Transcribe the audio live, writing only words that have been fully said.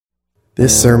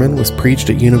This sermon was preached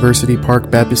at University Park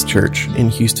Baptist Church in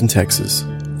Houston, Texas.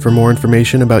 For more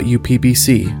information about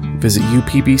UPBC, visit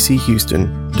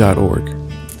upbchouston.org. I'm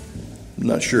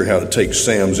not sure how to take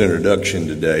Sam's introduction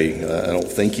today. I don't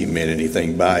think he meant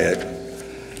anything by it.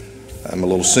 I'm a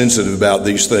little sensitive about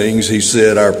these things. He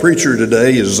said, "Our preacher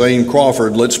today is Zane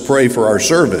Crawford. Let's pray for our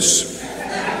service."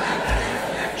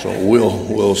 So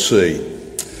we'll see.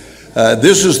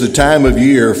 This is the time of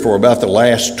year for about the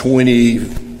last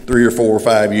 23 or 4 or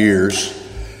 5 years.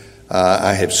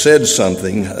 I have said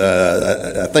something.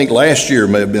 I think last year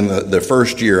may have been the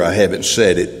first year I haven't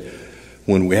said it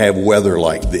when we have weather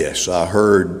like this. I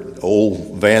heard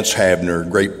old Vance Havner,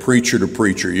 great preacher to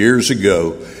preacher, years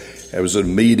ago. I was at a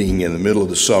meeting in the middle of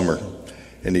the summer,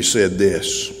 and he said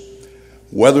this: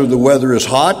 whether the weather is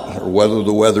hot or whether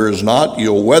the weather is not,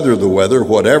 you'll weather the weather,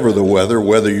 whatever the weather,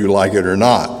 whether you like it or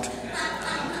not.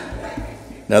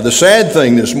 Now, the sad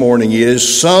thing this morning is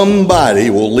somebody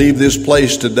will leave this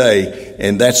place today,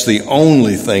 and that's the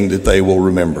only thing that they will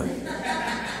remember.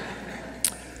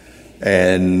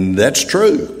 And that's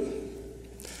true.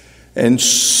 And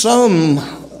some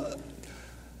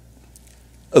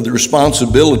of the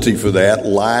responsibility for that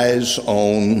lies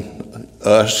on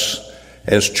us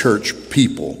as church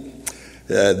people.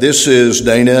 This is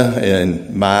Dana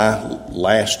and my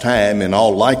last time, in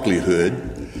all likelihood,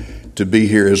 to be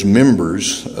here as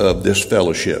members of this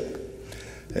fellowship.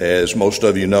 As most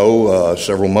of you know,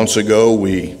 several months ago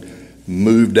we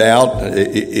moved out.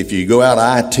 If you go out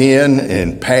I-10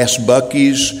 and past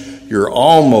Buc-ee's, you're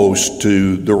almost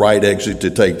to the right exit to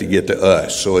take to get to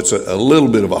us. So it's a little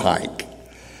bit of a hike.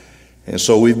 And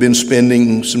so we've been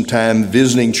spending some time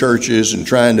visiting churches and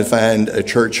trying to find a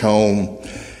church home.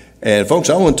 And folks,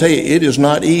 I want to tell you, it is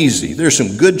not easy. There's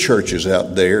some good churches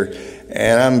out there,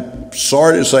 and I'm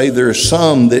sorry to say there are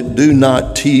some that do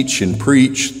not teach and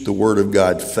preach the Word of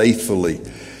God faithfully.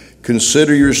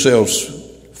 Consider yourselves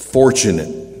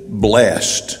fortunate,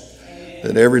 blessed,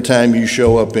 that every time you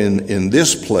show up in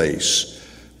this place,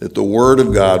 that the Word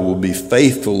of God will be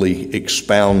faithfully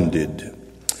expounded.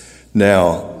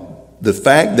 Now, the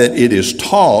fact that it is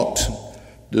taught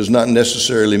does not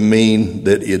necessarily mean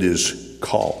that it is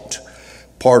caught.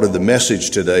 Part of the message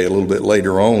today, a little bit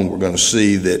later on, we're going to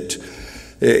see that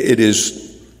it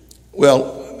is,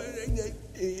 well,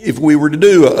 if we were to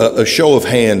do a show of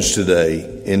hands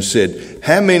today and said,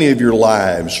 how many of your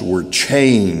lives were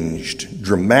changed,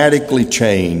 dramatically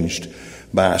changed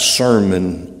by a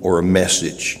sermon or a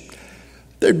message?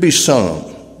 There'd be some,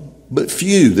 but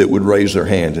few that would raise their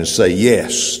hand and say,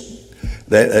 yes,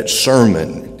 that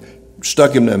sermon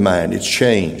stuck in my mind, it's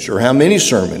changed. Or how many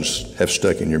sermons have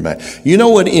stuck in your mind? You know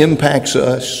what impacts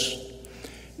us?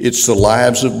 It's the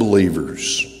lives of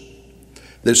believers,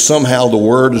 that somehow the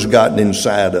Word has gotten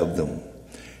inside of them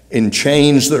and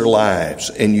changed their lives.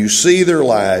 And you see their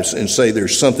lives and say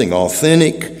there's something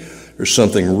authentic, there's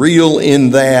something real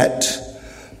in that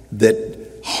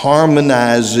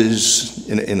harmonizes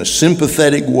in a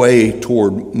sympathetic way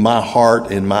toward my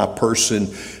heart and my person.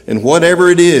 And whatever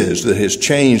it is that has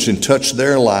changed and touched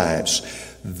their lives,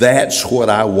 that's what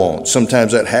I want.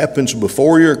 Sometimes that happens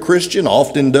before you're a Christian,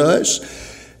 often does.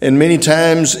 And many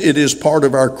times it is part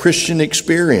of our Christian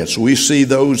experience. We see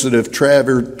those that have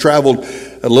traveled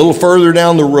a little further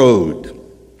down the road,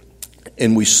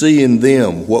 and we see in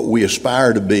them what we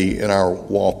aspire to be in our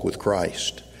walk with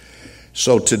Christ.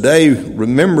 So today,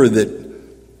 remember that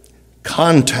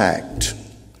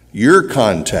your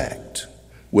contact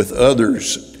with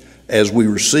others as we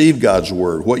receive God's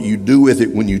Word, what you do with it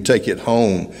when you take it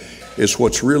home, is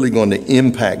what's really going to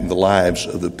impact the lives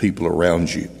of the people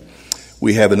around you.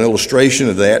 We have an illustration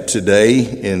of that today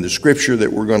in the scripture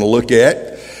that we're going to look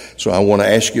at. So I want to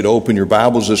ask you to open your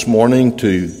Bibles this morning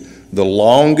to the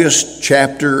longest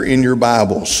chapter in your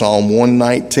Bible, Psalm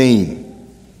 119.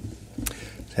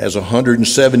 It has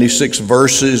 176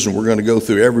 verses, and we're going to go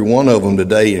through every one of them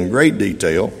today in great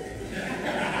detail.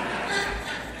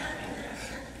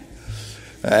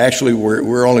 Actually,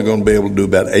 we're only going to be able to do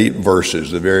about 8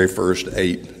 verses, the very first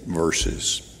 8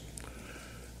 verses.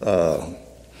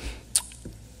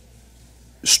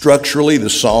 Structurally, the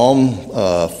psalm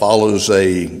follows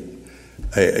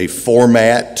a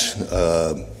format.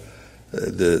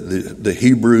 The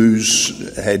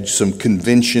Hebrews had some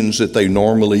conventions that they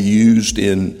normally used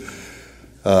in,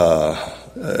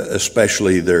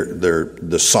 especially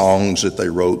the songs that they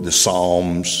wrote, the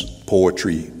psalms,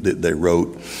 poetry that they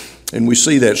wrote, and we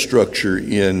see that structure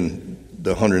in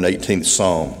the 118th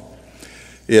Psalm.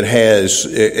 It has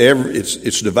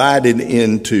it's divided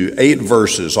into 8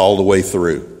 verses all the way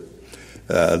through.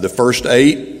 The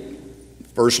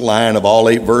first line of all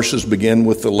 8 verses begin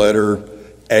with the letter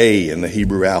A in the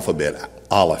Hebrew alphabet,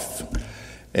 Aleph.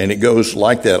 And it goes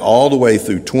like that all the way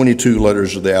through 22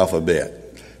 letters of the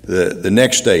alphabet. The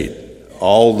next 8,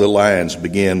 all the lines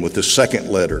begin with the second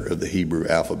letter of the Hebrew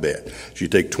alphabet. So you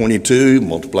take 22,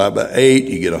 multiply by 8,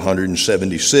 you get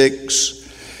 176.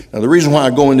 Now the reason why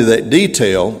I go into that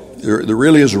detail, there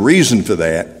really is a reason for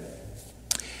that,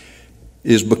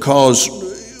 is because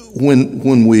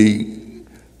when we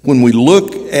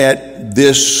look at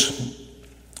this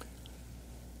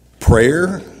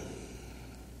prayer,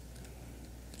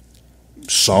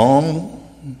 song,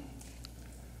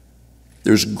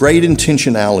 there's great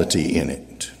intentionality in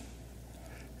it.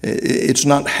 It's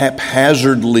not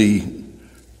haphazardly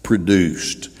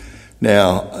produced.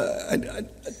 Now, I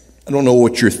don't know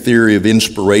what your theory of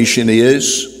inspiration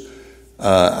is,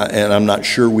 and I'm not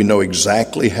sure we know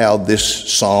exactly how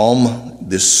this psalm,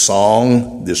 this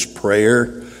song, this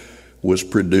prayer was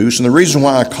produced. And the reason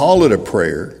why I call it a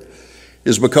prayer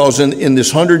is because in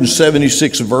this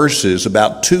 176 verses,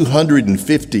 about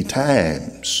 250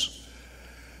 times,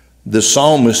 the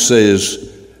psalmist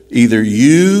says, either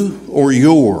you or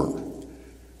your.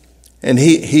 And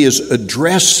he is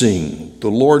addressing the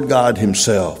Lord God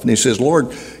himself. And he says,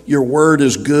 Lord, your word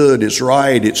is good, it's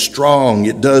right, it's strong,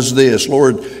 it does this.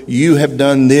 Lord, you have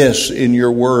done this in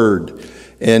your word.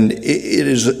 And it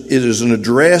is an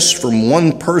address from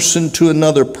one person to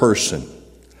another person.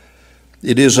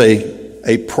 It is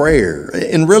a prayer.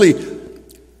 And really,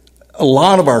 a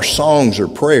lot of our songs are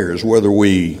prayers, whether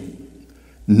we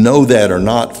know that or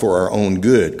not, for our own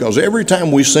good. Because every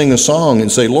time we sing a song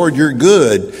and say, Lord, you're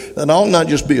good, that ought not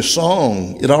just be a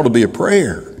song, it ought to be a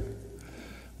prayer.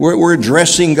 We're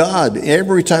addressing God.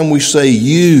 Every time we say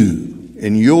you,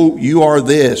 and you are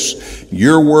this,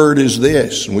 your word is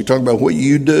this, and we talk about what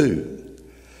you do.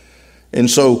 And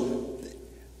so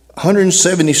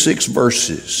 176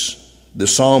 verses, the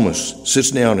psalmist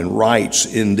sits down and writes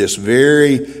in this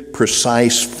very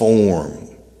precise form.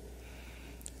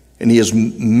 And he has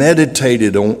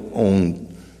meditated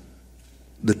on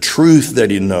the truth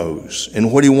that he knows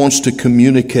and what he wants to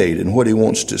communicate and what he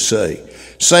wants to say.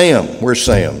 Sam, where's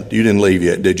Sam? You didn't leave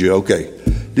yet, did you? Okay.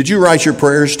 Did you write your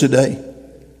prayers today?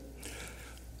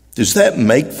 Does that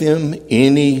make them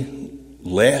any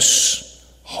less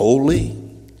holy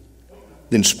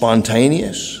than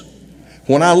spontaneous?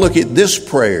 When I look at this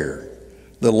prayer,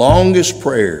 the longest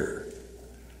prayer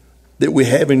that we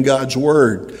have in God's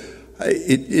Word,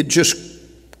 it just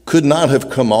could not have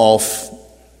come off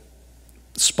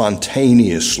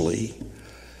spontaneously,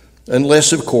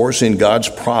 unless, of course, in God's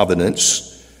providence,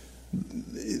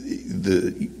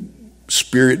 the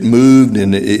Spirit moved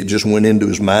and it just went into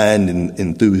his mind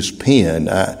and through his pen.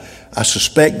 I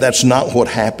suspect that's not what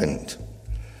happened.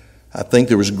 I think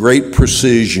there was great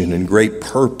precision and great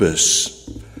purpose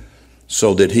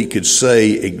so that he could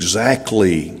say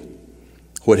exactly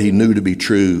what he knew to be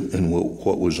true and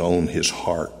what was on his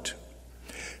heart.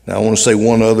 Now, I want to say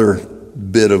one other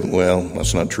bit of, well,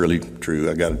 that's not really true.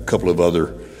 I got a couple of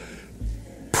other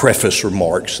preface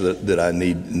remarks that I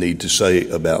need to say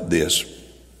about this.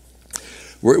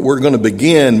 We're going to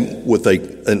begin with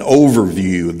an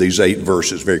overview of these 8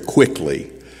 verses very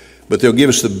quickly, but they'll give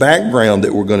us the background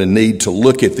that we're going to need to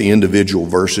look at the individual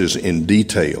verses in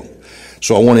detail.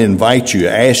 So I want to invite you,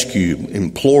 ask you,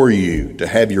 implore you to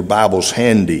have your Bibles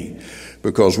handy,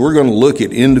 because we're going to look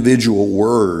at individual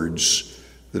words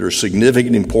that are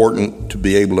significant and important to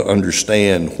be able to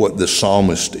understand what the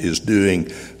psalmist is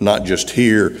doing, not just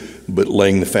here, but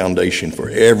laying the foundation for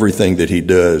everything that he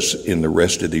does in the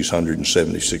rest of these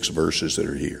 176 verses that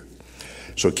are here.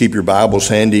 So keep your Bibles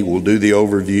handy. We'll do the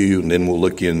overview, and then we'll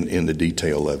look in the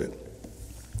detail of it.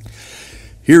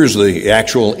 Here's the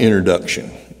actual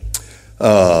introduction.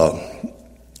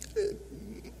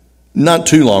 Not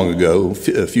too long ago,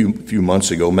 a few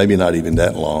months ago, maybe not even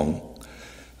that long,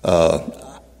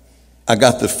 I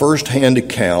got the first-hand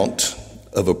account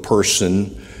of a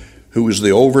person who was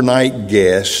the overnight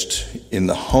guest in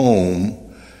the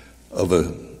home of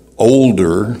an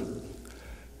older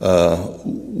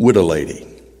widow lady.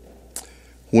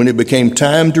 When it became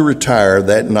time to retire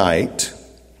that night,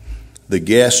 the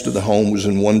guest of the home was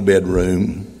in one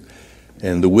bedroom,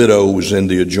 and the widow was in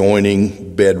the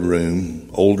adjoining bedroom,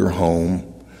 older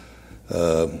home,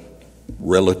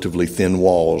 relatively thin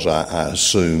walls, I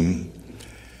assume.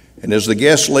 And as the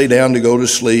guest lay down to go to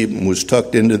sleep and was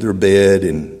tucked into their bed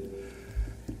and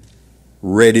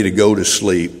ready to go to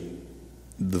sleep,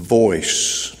 the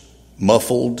voice,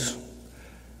 muffled,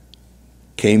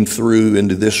 came through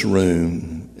into this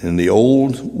room, and the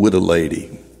old widow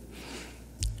lady,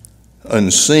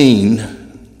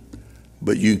 unseen,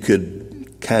 but you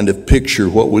could kind of picture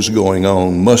what was going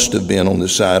on, must have been on the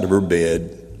side of her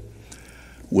bed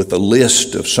with a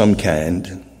list of some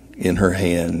kind in her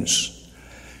hands,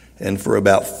 and for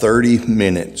about 30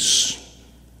 minutes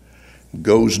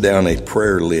goes down a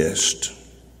prayer list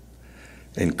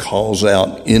and calls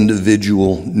out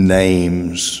individual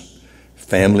names,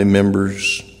 family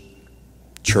members,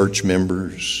 church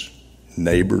members,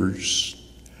 neighbors,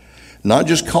 not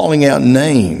just calling out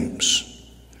names,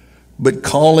 but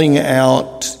calling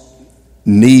out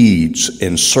needs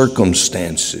and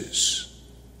circumstances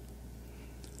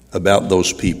about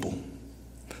those people.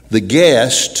 The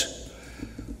guest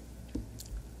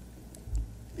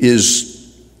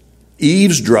is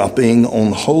eavesdropping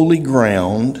on holy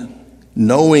ground,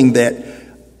 knowing that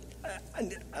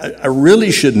I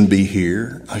really shouldn't be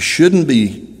here. I shouldn't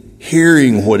be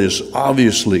hearing what is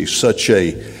obviously such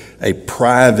a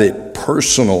private,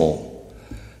 personal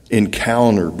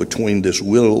encounter between this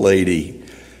widow lady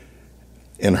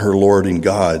and her Lord and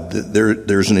God.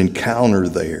 There's an encounter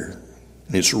there.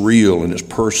 And it's real and it's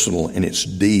personal and it's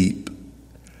deep.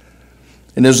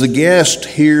 And as the guest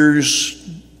hears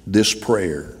this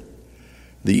prayer,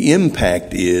 the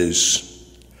impact is,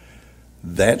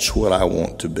 that's what I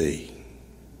want to be.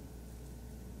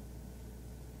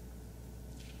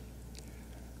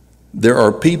 There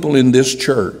are people in this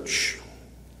church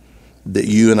that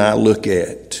you and I look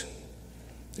at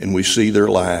and we see their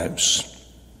lives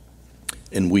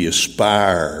and we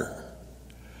aspire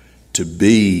to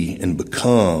be and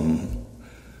become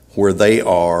where they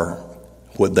are,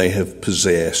 what they have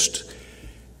possessed,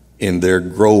 and they're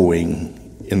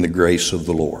growing in the grace of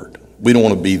the Lord. We don't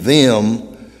want to be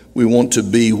them. We want to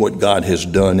be what God has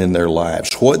done in their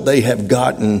lives. What they have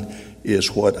gotten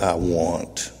is what I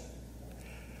want.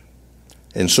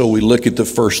 And so we look at the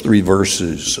first 3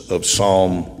 verses of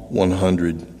Psalm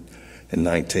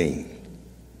 119.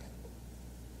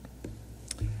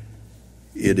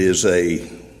 It is a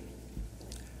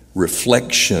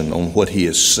reflection on what he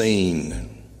has seen.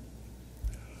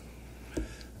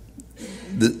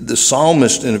 The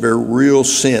psalmist, in a very real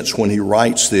sense, when he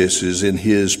writes this, is in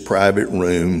his private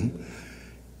room,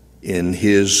 in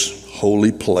his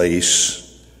holy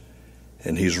place,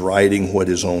 and he's writing what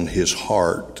is on his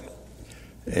heart.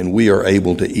 And we are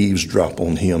able to eavesdrop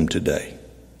on him today.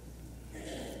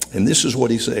 And this is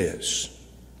what he says.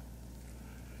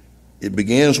 It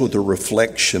begins with a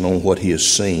reflection on what he has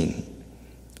seen,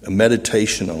 a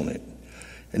meditation on it,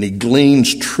 and he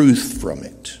gleans truth from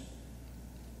it.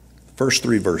 First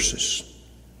 3 verses.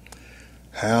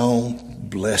 How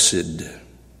blessed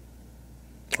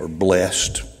or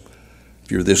blessed.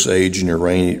 If you're this age and you're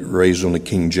raised on the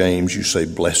King James, you say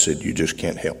blessed. You just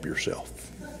can't help yourself.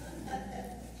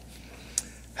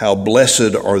 How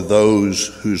blessed are those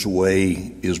whose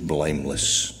way is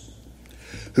blameless,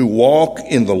 who walk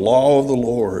in the law of the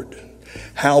Lord.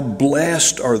 How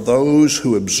blessed are those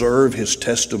who observe his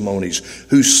testimonies,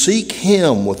 who seek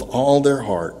him with all their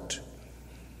heart.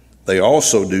 They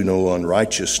also do no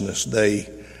unrighteousness. They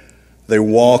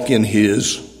walk in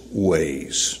his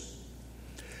ways.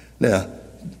 Now,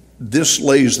 this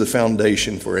lays the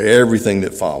foundation for everything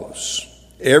that follows.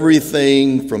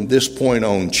 Everything from this point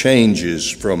on changes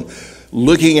from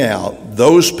looking out.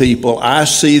 Those people, I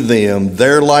see them,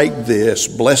 they're like this,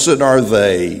 blessed are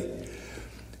they.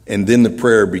 And then the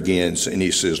prayer begins and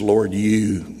he says, Lord,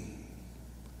 yours,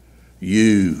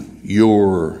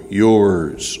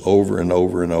 over and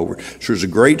over and over. So there's a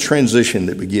great transition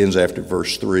that begins after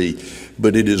verse 3,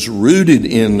 but it is rooted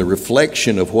in the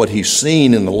reflection of what he's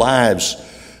seen in the lives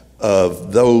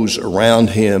of those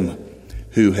around him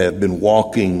who have been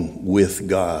walking with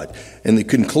God. And the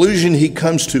conclusion he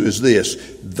comes to is this: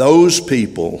 those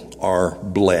people are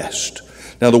blessed.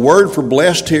 Now, the word for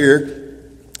blessed here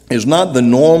is not the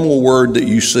normal word that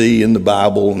you see in the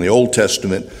Bible in the Old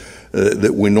Testament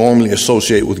that we normally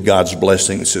associate with God's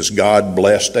blessing. It says God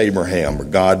blessed Abraham or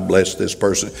God blessed this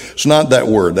person. It's not that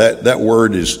word. That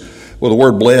word is, well, the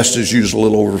word blessed is used a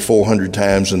little over 400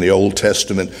 times in the Old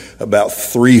Testament. About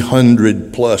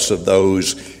 300 plus of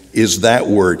those is that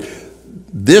word.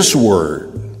 This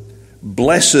word,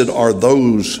 blessed are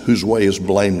those whose way is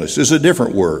blameless, is a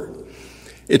different word.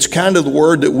 It's kind of the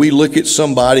word that we look at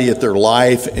somebody at their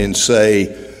life and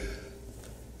say,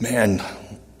 man,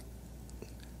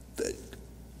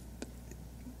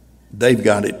 they've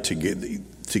got it to get.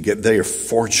 They are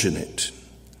fortunate.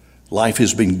 Life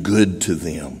has been good to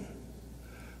them.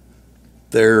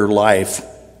 Their life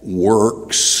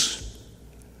works.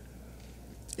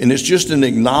 And it's just an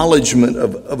acknowledgement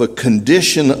of a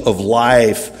condition of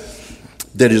life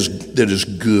that is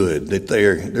good, that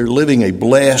they're living a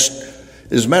blessed.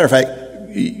 As a matter of fact,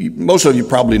 most of you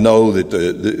probably know that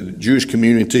the Jewish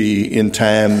community in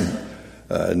time,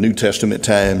 New Testament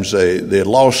times, they had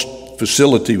lost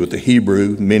facility with the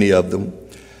Hebrew, many of them.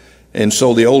 And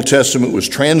so the Old Testament was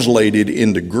translated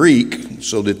into Greek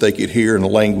so that they could hear in a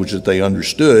language that they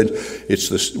understood.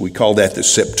 We call that the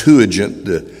Septuagint,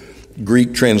 the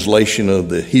Greek translation of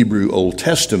the Hebrew Old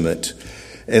Testament.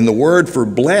 And the word for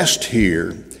blessed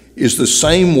here is the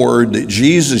same word that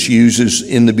Jesus uses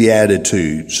in the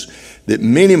Beatitudes, that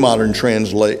many modern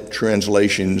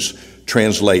translations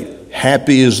translate,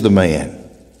 happy is the man.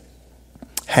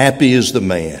 Happy is the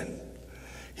man.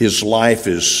 His life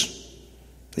is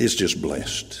just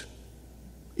blessed.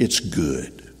 It's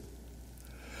good.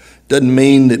 Doesn't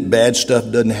mean that bad stuff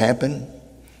doesn't happen.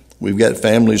 We've got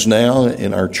families now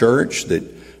in our church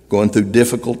that going through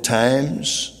difficult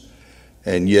times.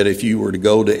 And yet if you were to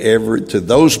go to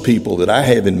those people that I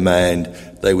have in mind,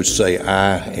 they would say,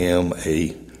 I am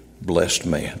a blessed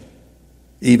man,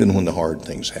 even when the hard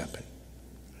things happen.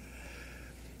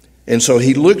 And so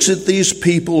he looks at these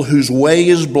people whose way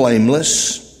is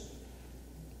blameless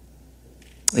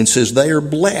and says they are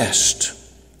blessed.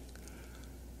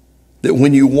 That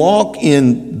when you walk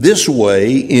in this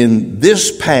way, in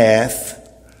this path,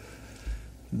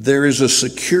 there is a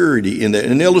security in that.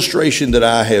 An illustration that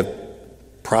I have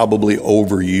probably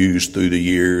overused through the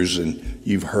years, and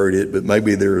you've heard it, but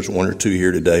maybe there's one or two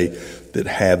here today that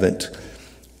haven't.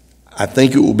 I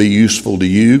think it will be useful to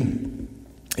you.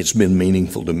 It's been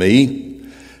meaningful to me.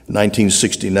 In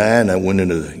 1969, I went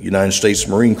into the United States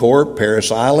Marine Corps,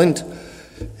 Parris Island,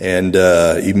 and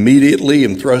immediately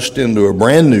am thrust into a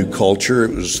brand new culture.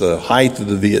 It was the height of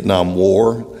the Vietnam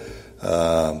War.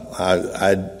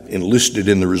 I enlisted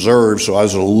in the reserve, so I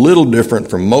was a little different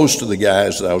from most of the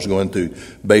guys that I was going through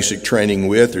basic training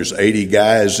with. There's 80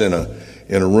 guys in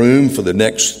a room for the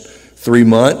next 3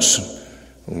 months.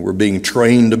 We're being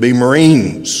trained to be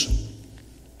Marines.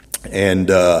 And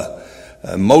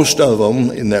most of them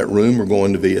in that room are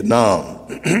going to Vietnam.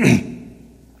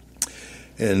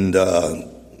 And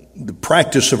the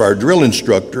practice of our drill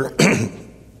instructor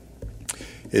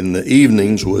in the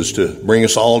evenings was to bring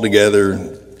us all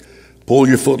together, pull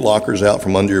your foot lockers out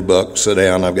from under your buck, sit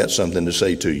down, I've got something to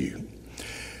say to you.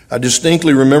 I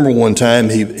distinctly remember one time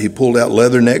he pulled out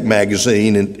Leatherneck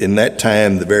magazine, and in that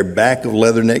time, the very back of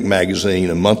Leatherneck magazine,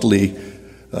 a monthly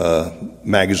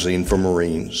magazine for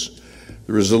Marines,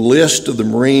 there was a list of the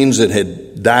Marines that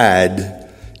had died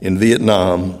in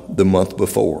Vietnam the month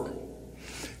before.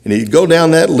 And he'd go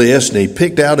down that list, and he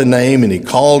picked out a name, and he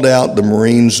called out the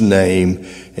Marine's name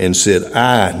and said,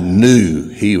 I knew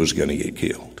he was going to get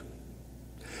killed.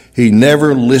 He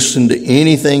never listened to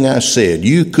anything I said.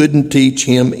 You couldn't teach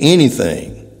him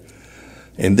anything.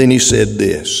 And then he said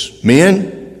this,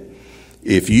 men,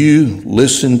 if you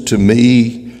listen to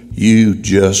me, you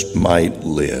just might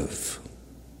live.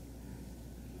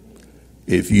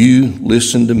 If you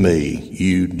listen to me,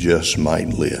 you just might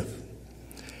live.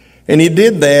 And he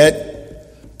did that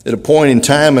at a point in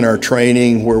time in our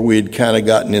training where we'd kind of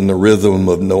gotten in the rhythm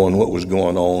of knowing what was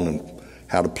going on and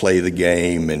how to play the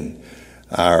game, and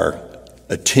our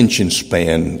attention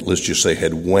span, let's just say,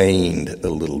 had waned a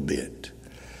little bit.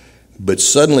 But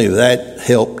suddenly that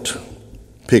helped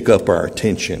pick up our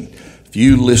attention. If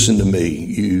you listen to me,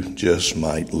 you just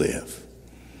might live.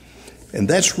 And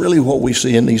that's really what we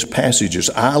see in these passages.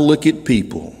 I look at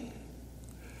people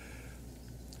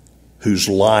whose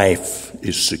life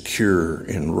is secure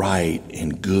and right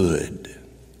and good.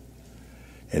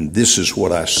 And this is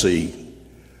what I see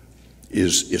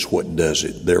is what does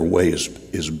it. Their way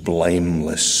is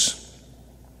blameless.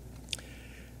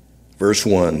 Verse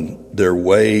 1, their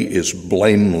way is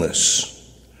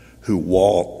blameless who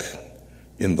walk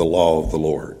in the law of the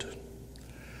Lord.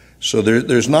 So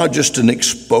there's not just an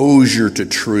exposure to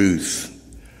truth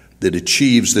that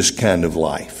achieves this kind of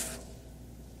life.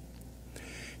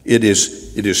 It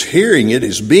is hearing it,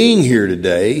 is being here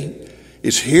today.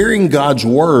 It's hearing God's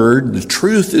word. The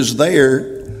truth is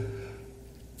there.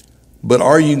 But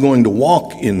are you going to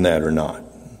walk in that or not?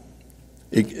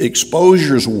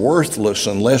 Exposure is worthless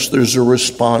unless there's a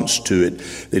response to it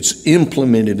that's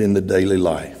implemented in the daily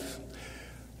life.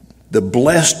 The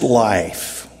blessed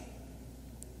life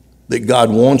that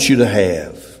God wants you to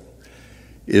have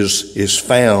is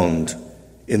found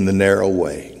in the narrow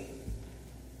way.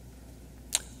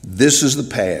 This is the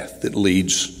path that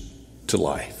leads to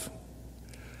life.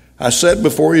 I said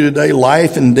before you today,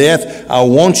 life and death. I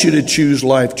want you to choose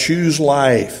life. Choose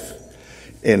life.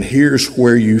 And here's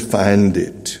where you find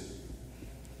it.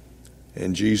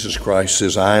 And Jesus Christ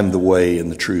says, I am the way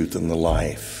and the truth and the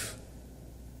life.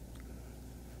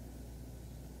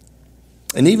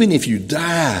 And even if you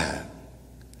die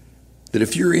that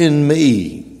if you're in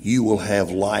me, you will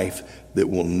have life that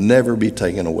will never be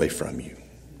taken away from you.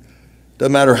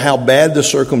 Doesn't matter how bad the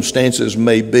circumstances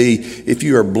may be, if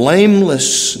you are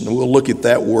blameless, and we'll look at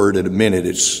that word in a minute,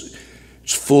 it's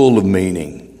full of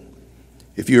meaning.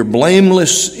 If you're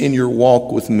blameless in your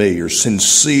walk with me, or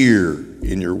sincere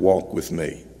in your walk with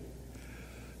me,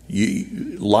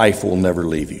 life will never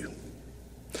leave you.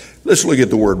 Let's look at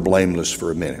the word blameless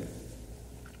for a minute.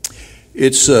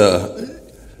 It's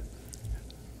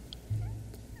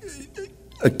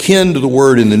akin to the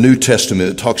word in the New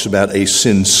Testament that talks about a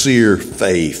sincere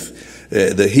faith.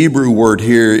 The Hebrew word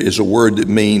here is a word that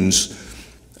means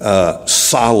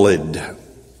solid.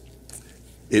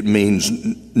 It means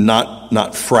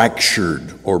not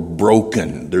fractured or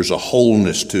broken. There's a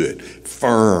wholeness to it,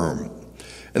 firm.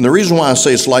 And the reason why I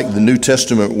say it's like the New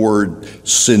Testament word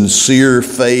sincere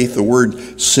faith, the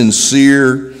word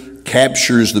sincere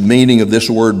captures the meaning of this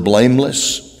word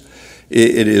blameless.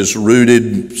 It is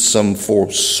rooted, some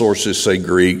sources say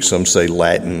Greek, some say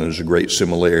Latin. There's a great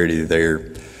similarity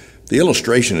there. The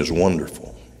illustration is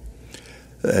wonderful.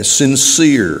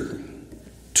 Sincere,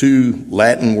 two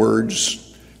Latin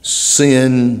words,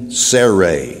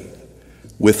 sincere,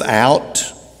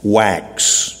 without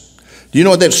wax. Do you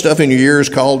know what that stuff in your ear is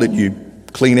called that you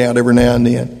clean out every now and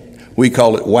then? We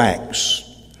call it wax.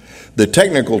 The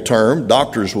technical term,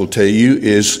 doctors will tell you,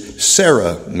 is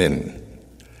ceramin.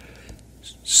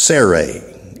 Cere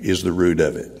is the root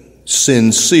of it.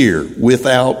 Sincere,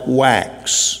 without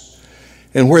wax.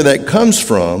 And where that comes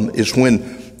from is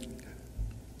when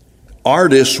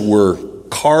artists were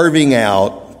carving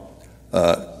out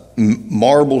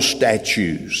marble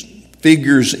statues,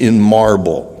 figures in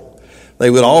marble. They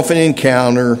would often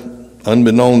encounter,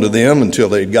 unbeknown to them until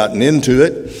they'd gotten into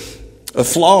it, a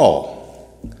flaw,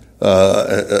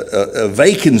 a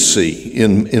vacancy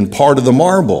in part of the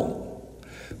marble.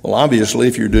 Well, obviously,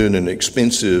 if you're doing an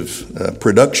expensive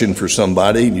production for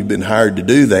somebody and you've been hired to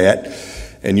do that,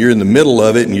 and you're in the middle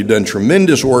of it and you've done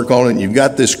tremendous work on it and you've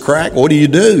got this crack, what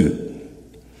do?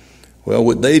 Well,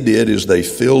 what they did is they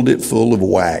filled it full of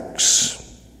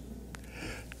wax,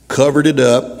 covered it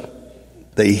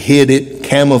up, they hid it,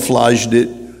 camouflaged it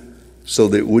so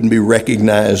that it wouldn't be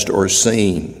recognized or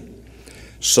seen.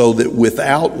 So that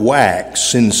without wax,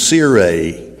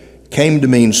 sincere came to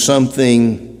mean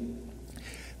something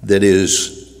that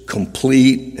is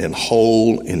complete and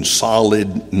whole and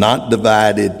solid, not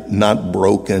divided, not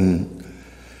broken.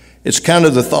 It's kind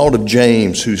of the thought of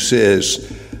James, who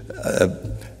says,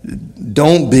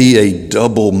 don't be a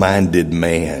double-minded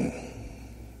man.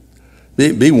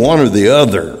 Be one or the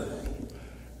other.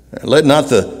 Let not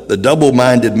the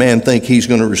double-minded man think he's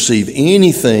going to receive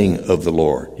anything of the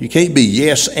Lord. You can't be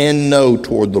yes and no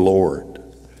toward the Lord.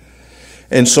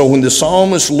 And so when the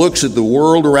psalmist looks at the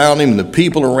world around him and the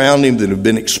people around him that have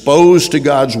been exposed to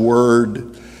God's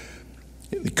word,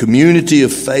 the community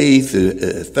of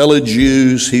faith, fellow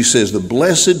Jews, he says the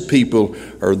blessed people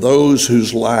are those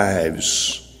whose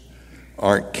lives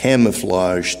aren't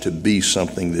camouflaged to be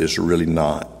something that is really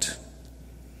not.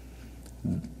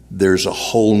 There's a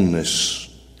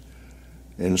wholeness.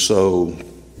 And so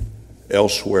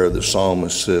elsewhere the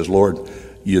psalmist says, Lord,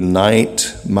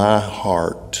 unite my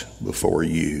heart before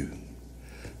you.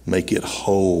 Make it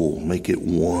whole, make it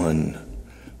one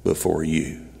before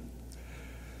you.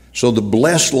 So the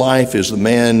blessed life is the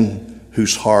man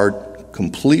whose heart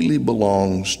completely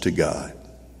belongs to God.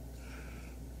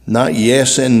 Not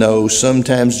yes and no,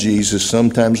 sometimes Jesus,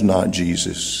 sometimes not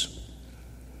Jesus.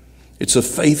 It's a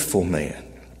faithful man.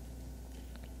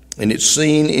 And it's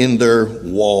seen in their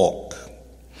walk.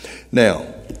 Now,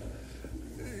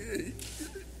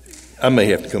 I may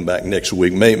have to come back next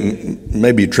week.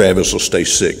 Maybe Travis will stay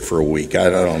sick for a week. I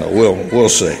don't know. We'll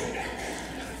see.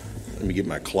 Let me get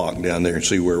my clock down there and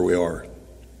see where we are.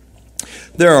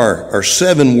 There are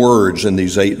 7 words in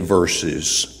these 8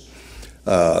 verses.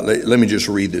 Let me just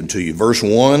read them to you. Verse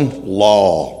 1,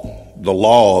 law, the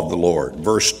law of the Lord.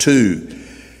 Verse 2,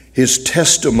 his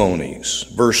testimonies.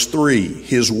 Verse 3,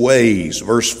 his ways.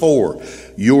 Verse 4,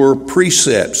 your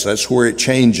precepts. That's where it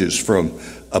changes from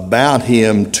about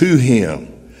him to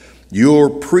him. Your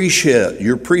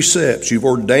precepts. You've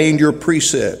ordained your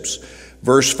precepts.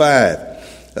 Verse 5,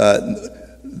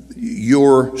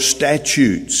 your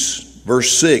statutes.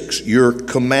 Verse 6, your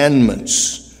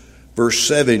commandments. Verse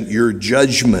 7, your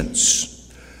judgments.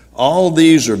 All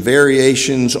these are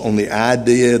variations on the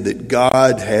idea that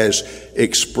God has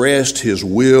expressed his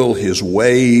will, his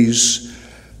ways,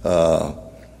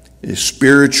 his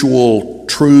spiritual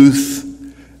truth,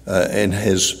 and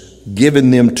has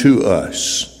given them to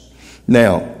us.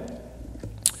 Now,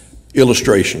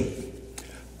 illustration.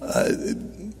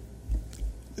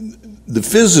 The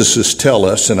physicists tell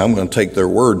us, and I'm going to take their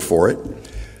word for it,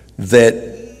 that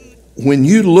when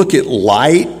you look at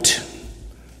light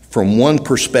from one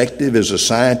perspective as a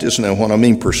scientist, now when I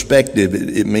mean perspective,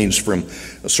 it means from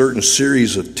a certain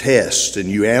series of tests, and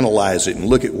you analyze it and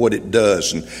look at what it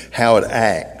does and how it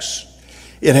acts.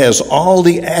 It has all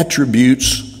the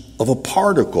attributes of a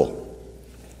particle.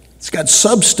 It's got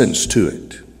substance to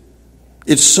it.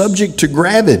 It's subject to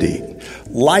gravity.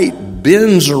 Light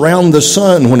bends around the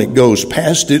sun when it goes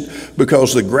past it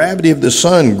because the gravity of the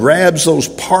sun grabs those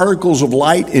particles of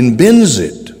light and bends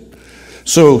it.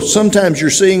 So sometimes you're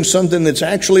seeing something that's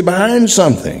actually behind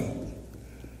something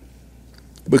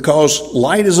because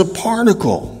light is a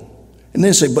particle. And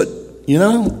they say, but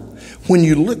when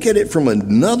you look at it from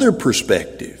another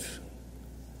perspective,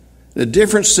 a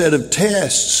different set of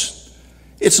tests,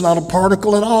 it's not a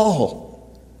particle at all.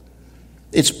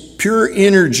 It's pure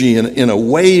energy in a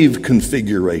wave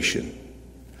configuration.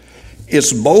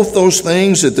 It's both those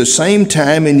things at the same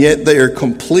time, and yet they are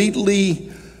completely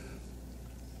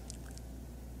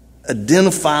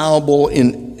identifiable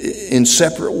in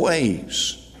separate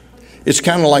ways. It's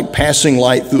kind of like passing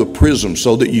light through a prism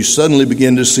so that you suddenly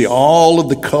begin to see all of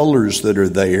the colors that are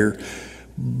there.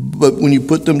 But when you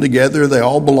put them together, they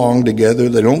all belong together.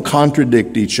 They don't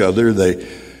contradict each other.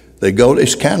 They go.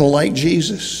 It's kind of like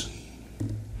Jesus.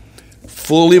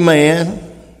 Fully man,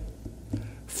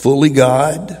 fully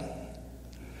God.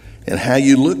 And how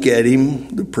you look at him,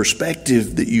 the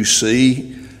perspective that you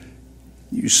see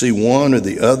one or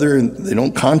the other, and they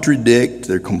don't contradict.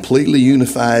 They're completely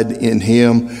unified in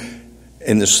him.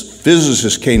 And the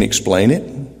physicists can't explain it.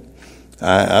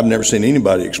 I've never seen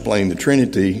anybody explain the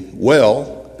Trinity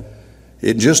well.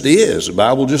 It just is. The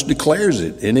Bible just declares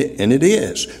it, and it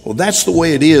is. Well, that's the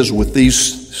way it is with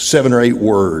these 7 or 8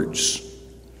 words.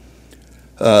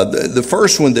 The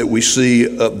first one that we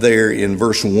see up there in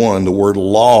verse 1, the word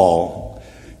law,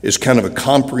 is kind of a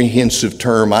comprehensive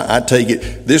term. I take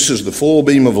it, this is the full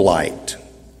beam of light.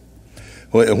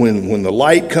 When the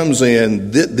light comes in,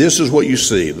 this is what you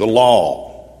see, the law.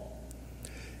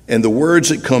 And the words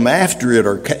that come after it,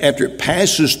 or after it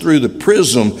passes through the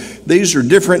prism, these are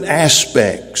different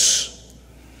aspects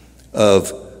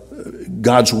of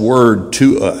God's word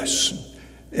to us.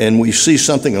 And we see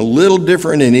something a little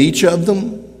different in each of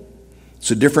them.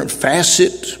 It's a different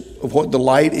facet of what the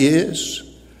light is.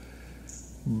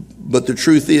 But the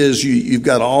truth is, you've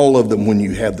got all of them when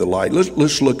you have the light.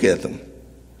 Let's look at them.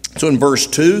 So in verse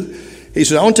 2, he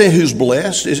said, I want to tell you who's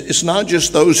blessed. It's not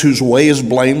just those whose way is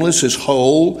blameless, is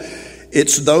whole.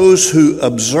 It's those who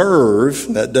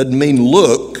observe. That doesn't mean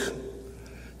look.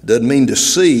 It doesn't mean to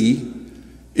see.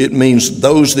 It means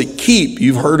those that keep.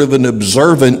 You've heard of an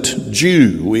observant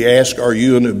Jew. We ask, are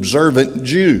you an observant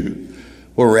Jew?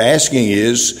 What we're asking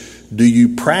is, do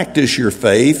you practice your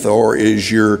faith, or is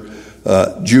your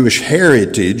Jewish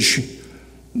heritage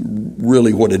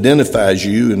really what identifies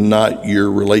you and not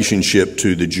your relationship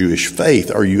to the Jewish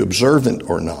faith? Are you observant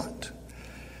or not?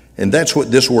 And that's what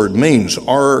this word means.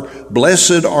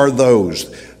 Blessed are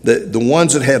those, the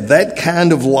ones that have that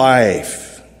kind of life.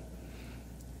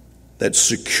 That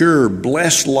secure,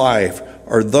 blessed life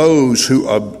are those who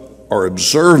are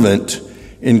observant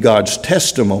in God's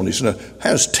testimonies. Now,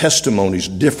 how is testimonies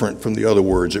different from the other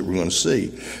words that we're going to see?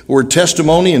 The word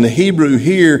testimony in the Hebrew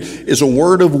here is a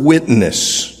word of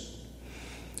witness.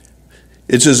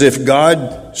 It's as if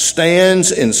God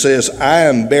stands and says, I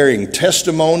am bearing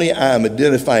testimony. I am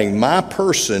identifying my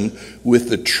person with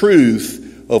the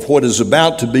truth of what is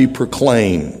about to be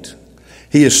proclaimed.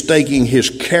 He is staking his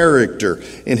character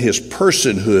and his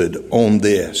personhood on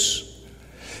this.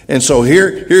 And so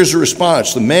here's the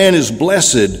response. The man is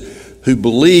blessed who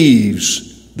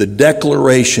believes the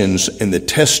declarations and the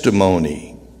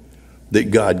testimony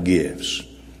that God gives.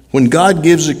 When God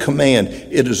gives a command,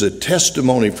 it is a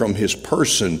testimony from his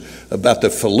person about the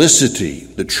felicity,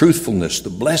 the truthfulness, the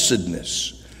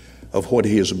blessedness of what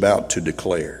he is about to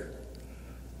declare.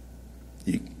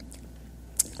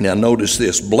 Now notice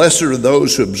this, blessed are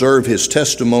those who observe his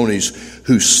testimonies,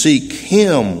 who seek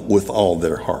him with all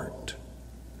their heart.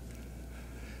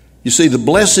 You see, the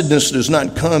blessedness does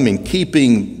not come in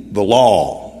keeping the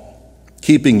law,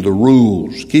 keeping the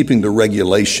rules, keeping the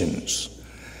regulations.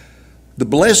 The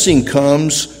blessing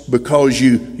comes because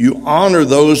you honor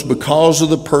those because of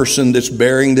the person that's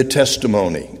bearing the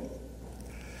testimony.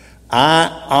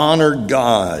 I honor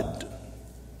God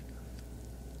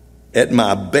at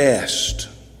my best.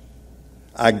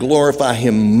 I glorify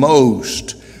him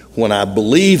most when I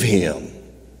believe him.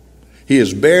 He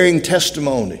is bearing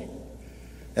testimony.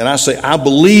 And I say, I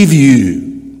believe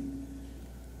you.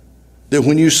 That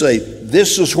when you say,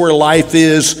 this is where life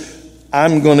is,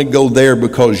 I'm going to go there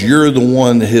because you're the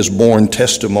one that has borne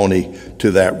testimony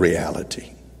to that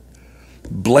reality.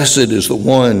 Blessed is the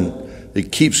one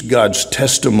that keeps God's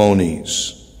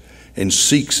testimonies and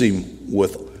seeks him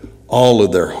with all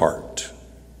of their heart.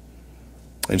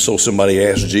 And so somebody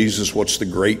asked Jesus, what's the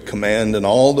great command in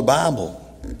all the Bible?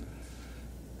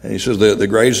 And he says, the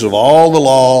greatest of all the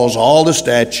laws, all the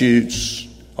statutes,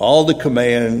 all the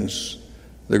commands,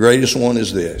 the greatest one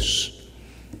is this: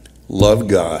 love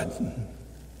God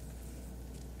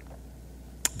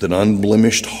with an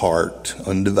unblemished heart,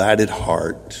 undivided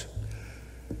heart,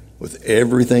 with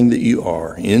everything that you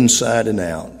are, inside and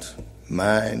out,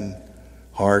 mind,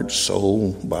 heart,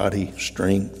 soul, body,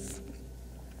 strength.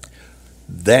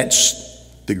 That's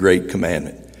the great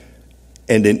commandment.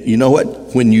 And then, you know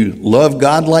what? When you love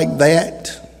God like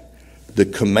that, the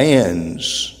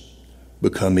commands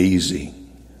become easy.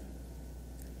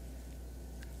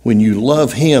 When you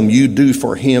love him, you do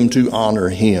for him to honor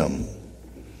him.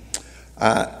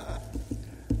 I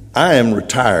am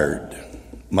retired.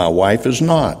 My wife is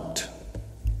not.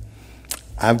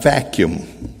 I vacuum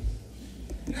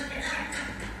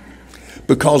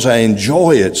because I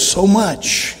enjoy it so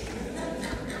much.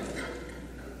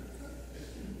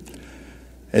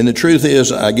 And the truth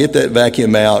is, I get that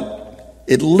vacuum out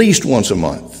at least once a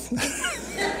month,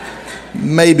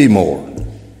 maybe more.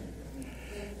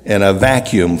 And I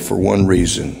vacuum for one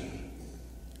reason.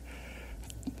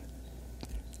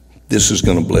 This is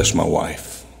going to bless my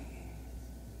wife.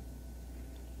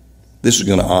 This is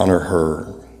going to honor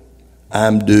her.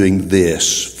 I'm doing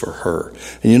this for her.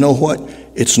 And you know what?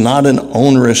 It's not an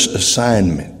onerous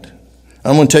assignment.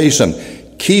 I'm going to tell you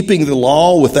something. Keeping the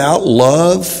law without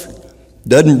love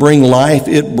doesn't bring life,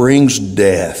 it brings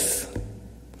death.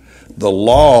 The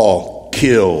law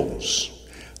kills.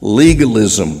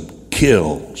 Legalism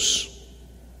kills.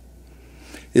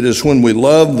 It is when we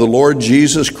love the Lord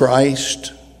Jesus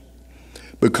Christ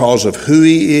because of who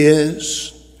he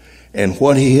is and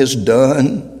what he has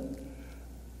done,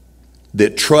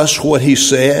 that trust what he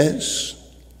says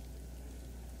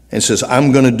and says,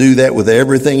 I'm going to do that with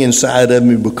everything inside of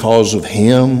me because of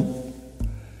him.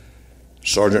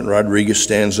 Sergeant Rodriguez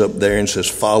stands up there and says,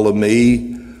 follow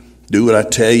me, do what I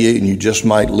tell you, and you just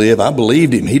might live. I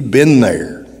believed him. He'd been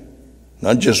there,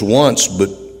 not just once, but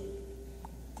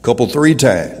a couple, 3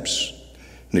 times,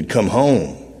 and he'd come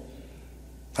home.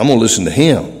 I'm going to listen to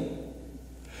him.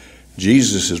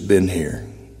 Jesus has been here,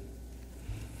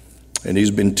 and he's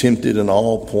been tempted in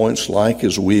all points like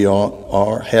as we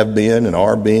have been and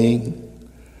are being,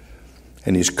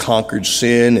 and he's conquered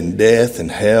sin and death and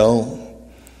hell.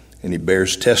 And he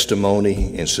bears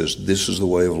testimony and says, this is the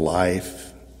way of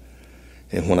life.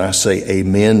 And when I say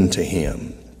amen to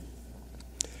him,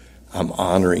 I'm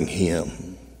honoring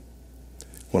him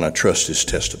when I trust his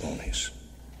testimonies,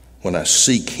 when I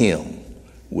seek him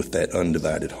with that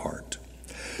undivided heart.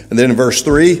 And then in verse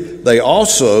 3, they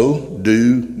also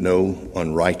do no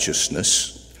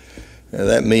unrighteousness. Now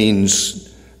that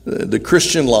means the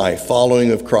Christian life,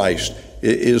 following of Christ,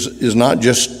 is not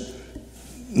just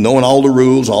knowing all the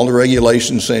rules, all the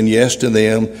regulations, saying yes to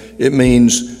them. It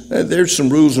means there's some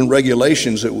rules and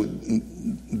regulations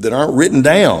that aren't written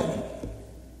down.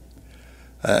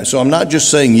 So I'm not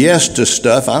just saying yes to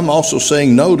stuff, I'm also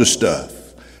saying no to stuff.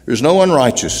 There's no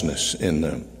unrighteousness in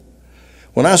them.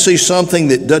 When I see something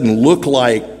that doesn't look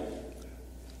like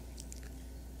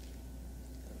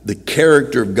the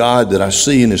character of God that I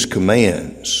see in his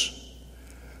commands,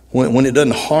 when it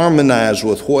doesn't harmonize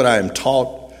with what I am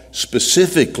taught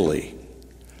specifically,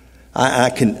 I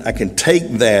can take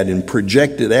that and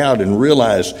project it out and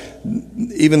realize,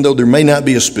 even though there may not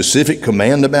be a specific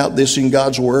command about this in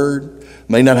God's Word,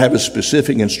 may not have a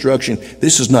specific instruction,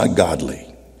 this is not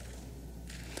godly.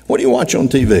 What do you watch on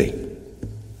TV?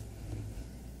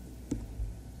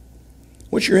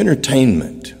 What's your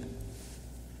entertainment?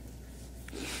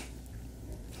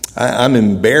 I'm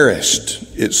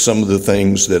embarrassed at some of the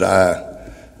things that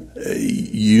I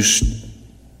used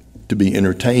to be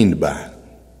entertained by.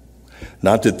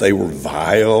 Not that they were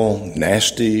vile,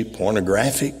 nasty,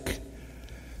 pornographic,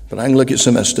 but I can look at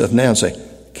some of that stuff now and say,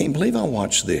 can't believe I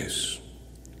watched this.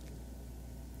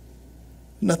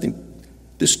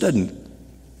 This doesn't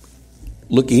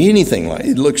look anything like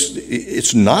it.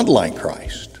 It's not like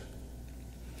Christ.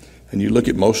 And you look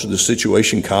at most of the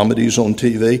situation comedies on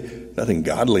TV, nothing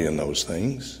godly in those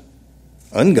things.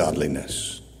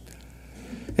 Ungodliness.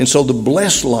 And so the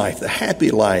blessed life, the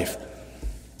happy life,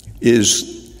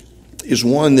 is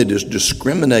one that is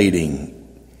discriminating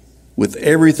with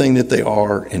everything that they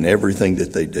are and everything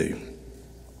that they do.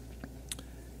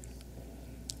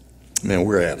 Man,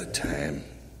 we're out of time.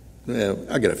 Well,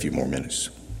 I got a few more minutes.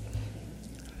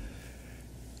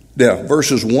 Now,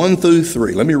 verses 1 through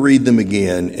 3, let me read them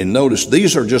again. And notice,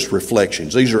 these are just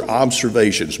reflections. These are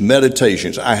observations,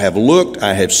 meditations. I have looked,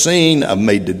 I have seen, I've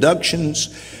made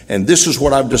deductions, and this is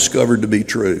what I've discovered to be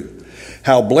true.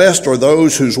 How blessed are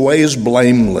those whose way is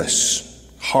blameless,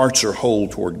 hearts are whole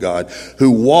toward God,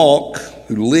 who walk,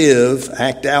 who live,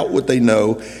 act out what they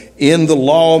know in the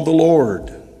law of the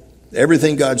Lord.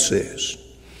 Everything God says.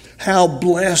 How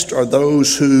blessed are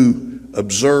those who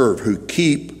observe, who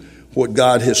keep what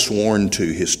God has sworn to,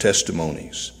 his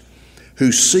testimonies,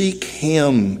 who seek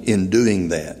him in doing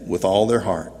that with all their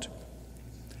heart.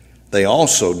 They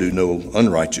also do no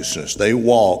unrighteousness. They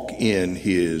walk in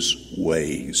his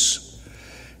ways.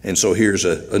 And so here's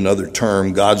another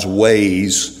term, God's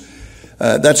ways.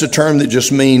 That's a term that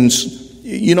just means,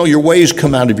 your ways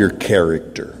come out of your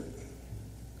character.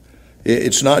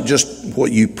 It's not just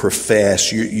what you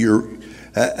profess. You're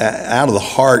out of the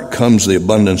heart comes the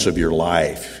abundance of your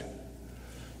life.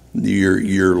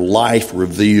 Your life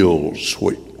reveals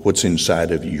what's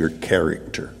inside of you, your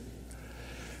character.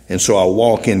 And so I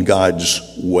walk in God's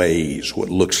ways, what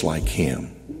looks like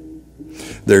him.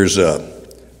 There's a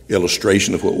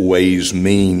illustration of what ways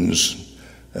means.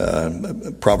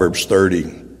 Proverbs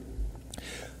 30.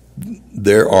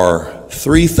 There are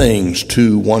 3 things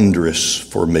too wondrous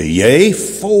for me, yea,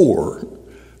 4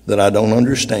 that I don't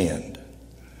understand.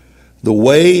 The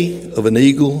way of an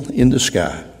eagle in the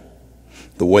sky,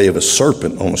 the way of a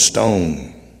serpent on a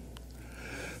stone,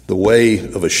 the way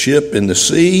of a ship in the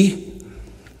sea,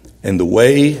 and the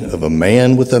way of a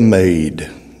man with a maid.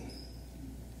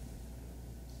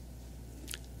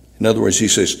 In other words, he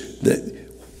says that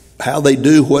how they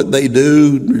do what they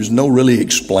do, there's no really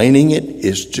explaining it.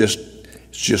 It's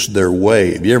just their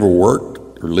way. Have you ever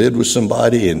worked or lived with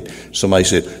somebody and somebody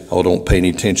said, oh, don't pay any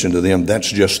attention to them?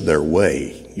 That's just their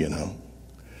way,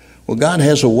 Well, God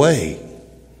has a way.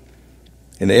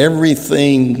 And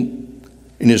everything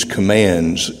in his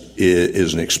commands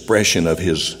is an expression of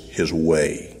his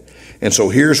way. And so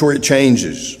here's where it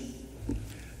changes.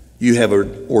 You have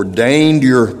ordained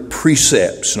your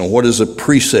precepts. Now, what is a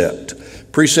precept?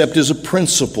 Precept is a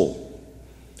principle.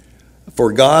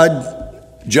 For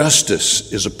God,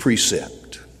 justice is a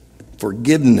precept.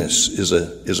 Forgiveness is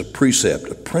a precept,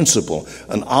 a principle,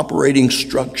 an operating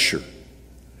structure.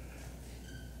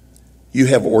 You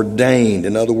have ordained.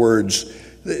 In other words,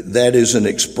 that is an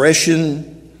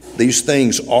expression. These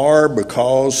things are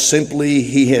because simply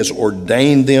he has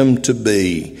ordained them to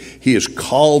be. He has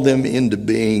called them into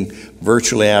being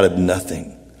virtually out of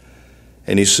nothing.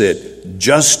 And he said,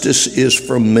 justice is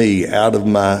from me, out of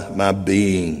my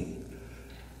being.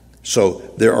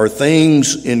 So there are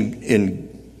things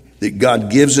that God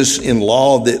gives us in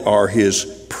law that are his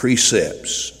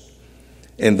precepts.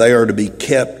 And they are to be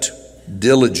kept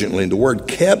diligently. And the word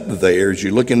kept there, as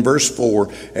you look in verse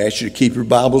 4, I ask you to keep your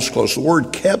Bibles close. The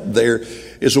word kept there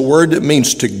is a word that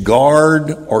means to guard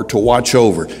or to watch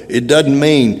over. It doesn't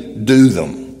mean do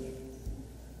them.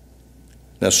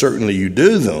 Now, certainly you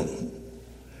do them,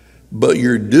 but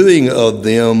your doing of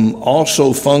them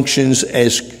also functions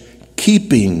as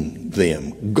keeping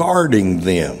them, guarding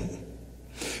them,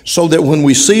 so that when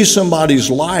we see somebody's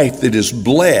life that is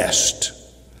blessed,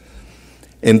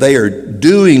 and they are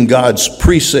doing God's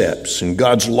precepts and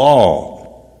God's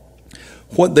law,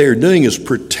 what they are doing is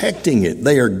protecting it.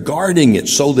 They are guarding it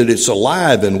so that it's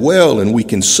alive and well and we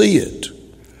can see it.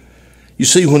 You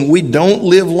see, when we don't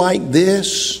live like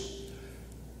this,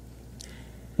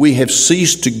 we have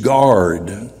ceased to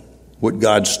guard what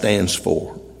God stands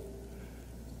for.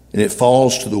 And it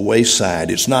falls to the wayside.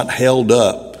 It's not held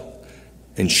up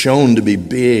and shown to be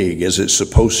big as it's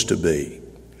supposed to be.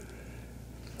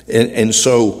 And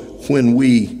so when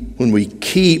we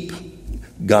keep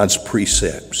God's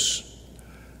precepts,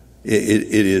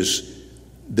 it is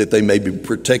that they may be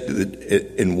protected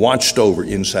and watched over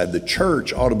inside. The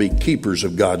church ought to be keepers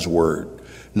of God's word,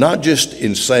 not just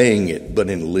in saying it, but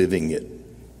in living it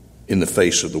in the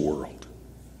face of the world.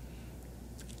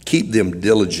 Keep them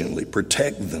diligently,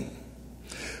 protect them.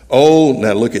 Oh,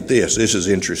 now look at this. This is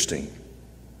interesting.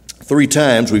 3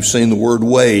 times we've seen the word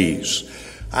ways.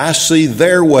 I see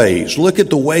their ways. Look at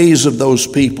the ways of those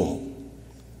people.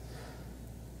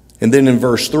 And then in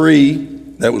verse 3,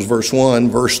 that was verse 1,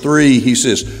 verse 3, he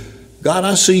says, God,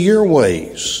 I see your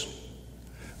ways.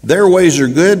 Their ways are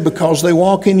good because they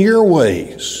walk in your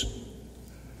ways.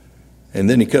 And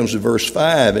then he comes to verse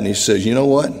 5 and he says, you know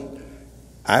what?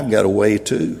 I've got a way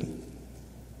too.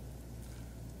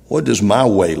 What does my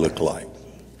way look like?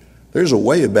 There's a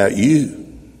way about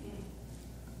you.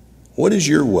 What is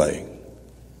your way?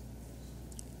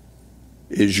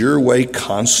 Is your way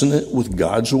consonant with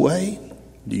God's way?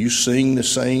 Do you sing the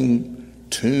same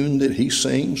tune that he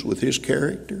sings with his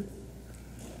character?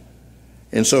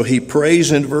 And so he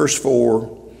prays in verse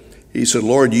 4. He said,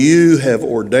 Lord, you have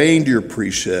ordained your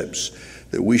precepts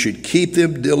that we should keep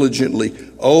them diligently.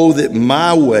 Oh, that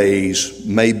my ways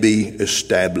may be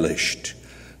established.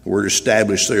 The word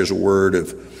established there is a word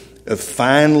of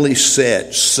finally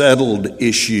set, settled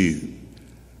issue.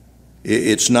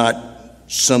 It's not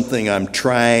something I'm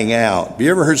trying out. Have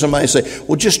you ever heard somebody say,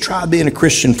 well, just try being a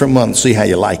Christian for a month and see how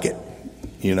you like it?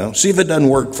 You know, see if it doesn't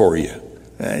work for you.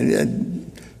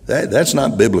 That's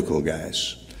not biblical,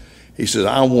 guys. He says,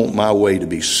 I want my way to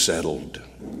be settled.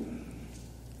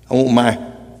 I want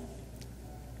my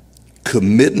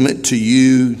commitment to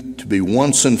you to be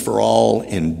once and for all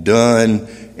and done,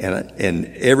 and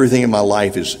everything in my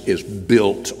life is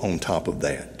built on top of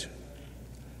that.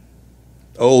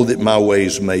 Oh, that my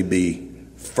ways may be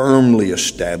firmly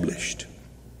established.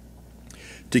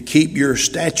 To keep your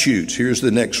statutes. Here's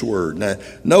the next word. Now,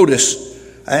 notice,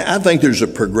 I think there's a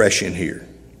progression here.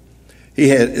 He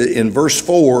had, in verse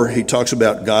 4, he talks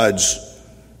about God's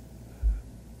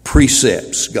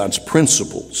precepts, God's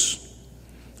principles.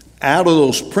 Out of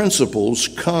those principles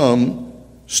come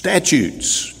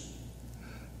statutes.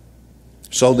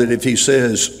 So that if he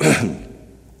says,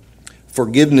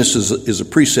 forgiveness is a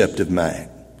precept of mine,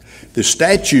 the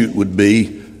statute would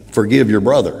be, forgive your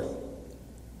brother.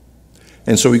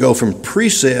 And so we go from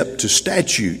precept to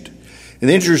statute. And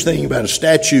the interesting thing about a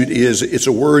statute is it's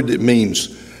a word that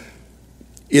means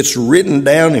it's written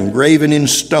down, engraven in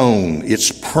stone.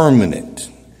 It's permanent.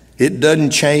 It doesn't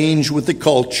change with the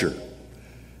culture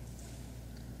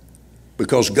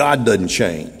because God doesn't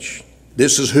change.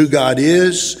 This is who God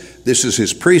is. This is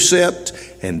his precept,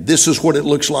 and this is what it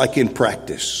looks like in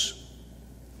practice.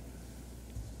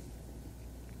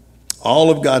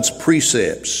 All of God's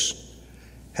precepts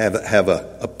have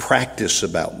a practice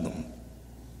about them.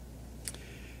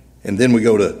 And then we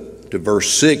go to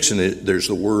verse 6, and there's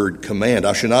the word command.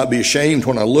 I shall not be ashamed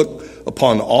when I look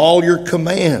upon all your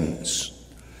commands.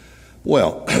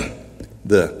 Well,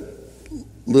 the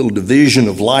little division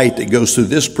of light that goes through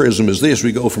this prism is this.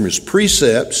 We go from his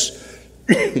precepts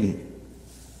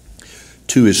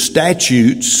to his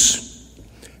statutes,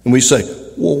 and we say,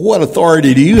 well, what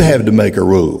authority do you have to make a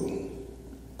rule?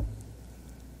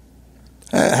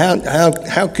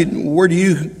 Where do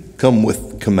you come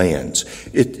with commands?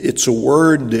 It's a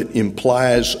word that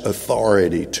implies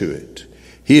authority to it.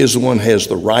 He is the one who has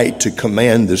the right to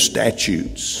command the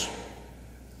statutes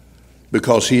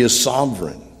because he is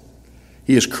sovereign.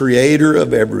 He is creator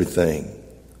of everything.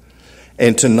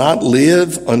 And to not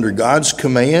live under God's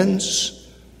commands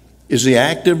is the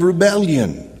act of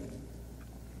rebellion.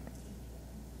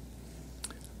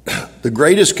 The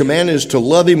greatest command is to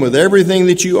love him with everything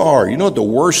that you are. You know what the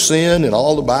worst sin in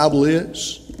all the Bible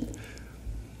is?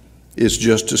 It's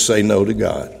just to say no to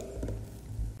God.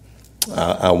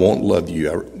 I won't love you.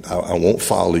 I won't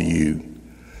follow you.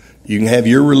 You can have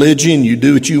your religion. You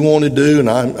do what you want to do, and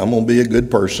I'm going to be a good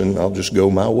person. I'll just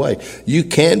go my way. You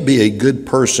can't be a good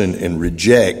person and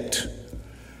reject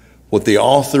what the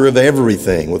author of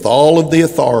everything, with all of the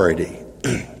authority,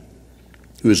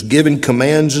 who has given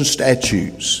commands and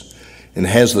statutes, and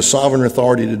has the sovereign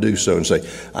authority to do so, and say,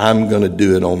 I'm going to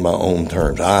do it on my own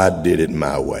terms. I did it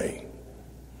my way.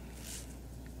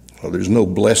 Well, there's no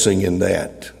blessing in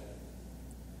that.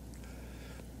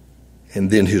 And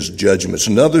then his judgments.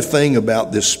 Another thing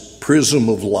about this prism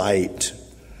of light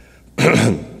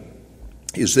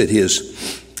is that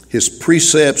his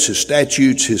precepts, his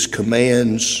statutes, his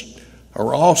commands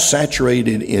are all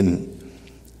saturated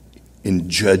in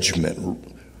judgment.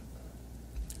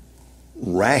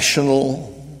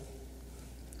 Rational,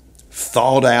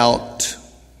 thought out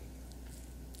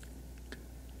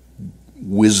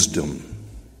wisdom.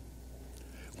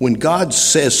 When God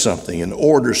says something and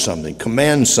orders something,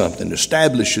 commands something,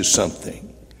 establishes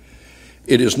something,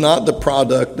 it is not the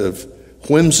product of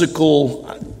whimsical,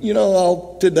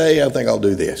 today I think I'll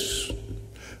do this.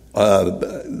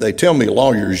 They tell me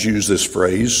lawyers use these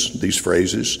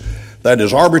phrases, that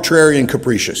is arbitrary and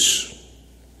capricious.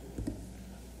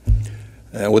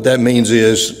 And what that means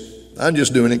is, I'm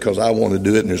just doing it because I want to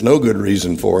do it and there's no good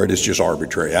reason for it. It's just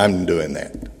arbitrary. I'm doing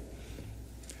that.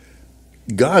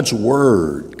 God's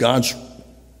word, God's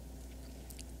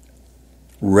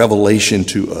revelation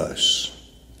to us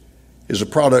is a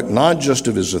product not just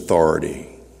of his authority,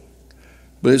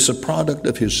 but it's a product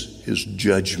of his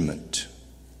judgment.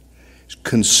 It's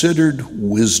considered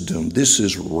wisdom. This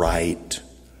is right.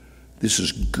 This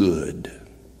is good.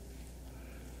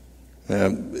 Now,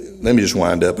 let me just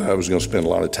wind up. I was going to spend a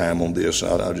lot of time on this.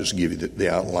 I'll just give you the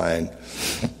outline.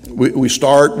 We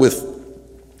start with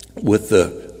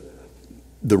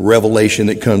the revelation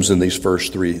that comes in these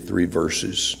first three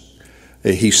verses.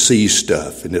 He sees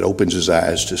stuff, and it opens his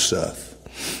eyes to stuff.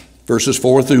 Verses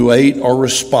 4 through 8 are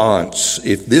response.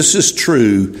 If this is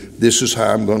true, this is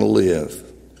how I'm going to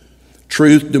live.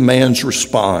 Truth demands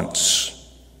response.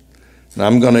 And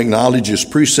I'm going to acknowledge his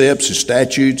precepts, his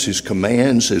statutes, his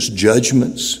commands, his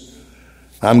judgments.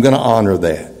 I'm going to honor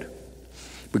that.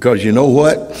 Because you know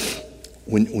what?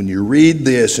 When you read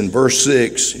this in verse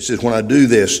 6, he says, when I do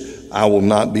this, I will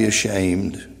not be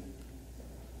ashamed.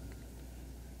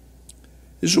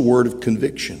 This is a word of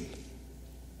conviction.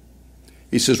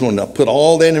 He says, when I put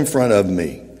all that in front of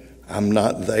me, I'm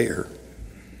not there.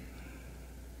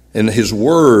 And his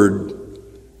word,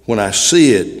 when I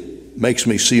see it, makes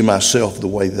me see myself the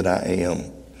way that I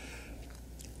am.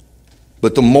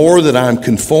 But the more that I'm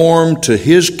conformed to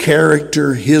his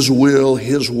character, his will,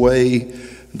 his way,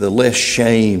 the less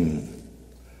shame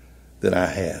that I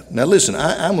have. Now listen,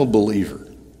 I'm a believer.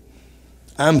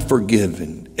 I'm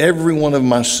forgiven. Every one of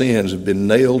my sins have been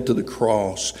nailed to the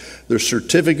cross. The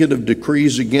certificate of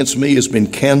decrees against me has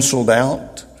been canceled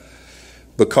out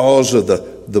because of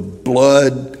the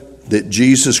blood that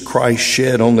Jesus Christ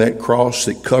shed on that cross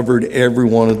that covered every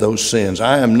one of those sins.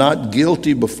 I am not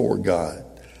guilty before God.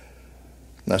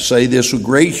 And I say this with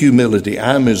great humility.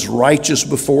 I'm as righteous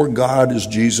before God as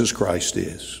Jesus Christ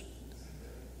is,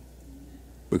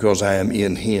 because I am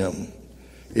in him.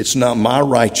 It's not my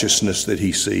righteousness that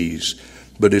he sees,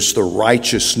 but it's the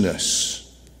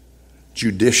righteousness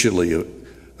judicially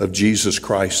of Jesus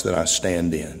Christ that I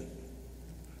stand in.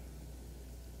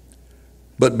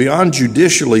 But beyond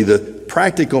judicially, the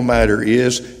practical matter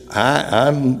is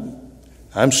I'm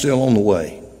still on the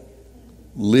way,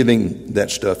 living that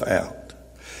stuff out.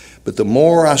 But the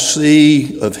more I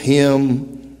see of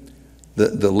him,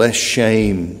 the less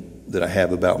shame that I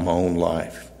have about my own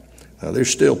life. Now,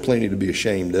 there's still plenty to be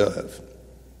ashamed of.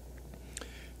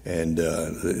 And,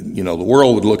 the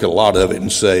world would look at a lot of it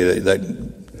and say that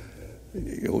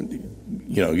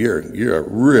you're a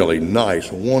really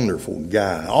nice, wonderful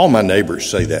guy. All my neighbors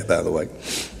say that, by the way.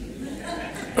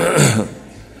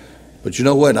 But you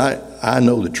know what? I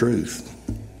know the truth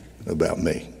about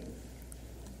me.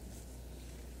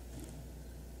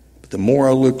 But the more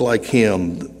I look like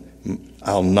him,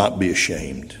 I'll not be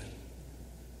ashamed.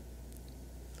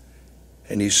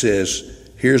 And he says,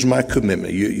 here's my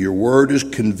commitment. Your word has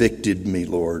convicted me,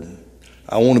 Lord.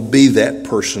 I want to be that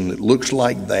person that looks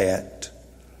like that.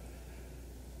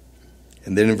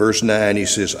 And then in verse 9, he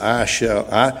says,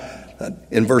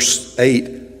 in verse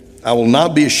 8, I will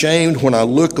not be ashamed when I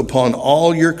look upon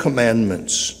all your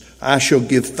commandments. I shall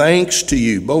give thanks to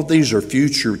you. Both these are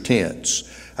future tense.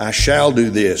 I shall do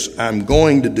this. I'm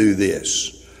going to do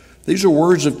this. These are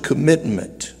words of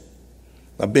commitment.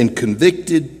 I've been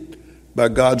convicted by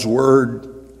God's word.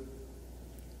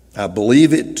 I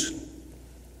believe it.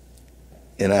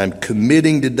 And I'm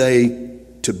committing today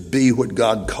to be what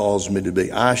God calls me to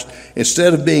be.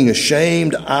 Instead of being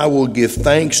ashamed, I will give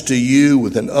thanks to you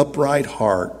with an upright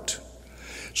heart.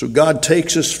 So God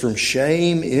takes us from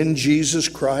shame in Jesus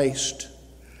Christ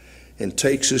and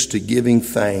takes us to giving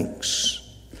thanks.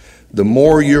 The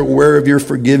more you're aware of your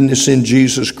forgiveness in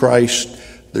Jesus Christ,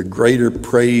 the greater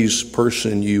praise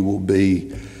person you will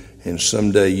be. And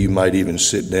someday you might even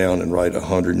sit down and write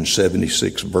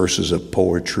 176 verses of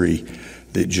poetry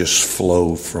that just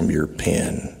flow from your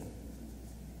pen.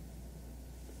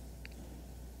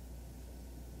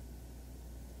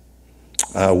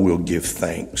 I will give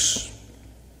thanks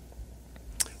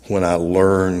when I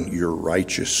learn your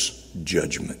righteous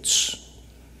judgments.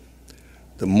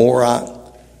 The more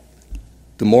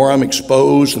I'm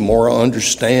exposed, the more I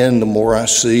understand, the more I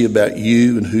see about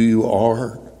you and who you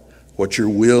are, what your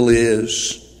will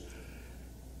is,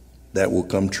 that will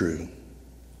come true.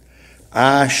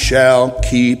 I shall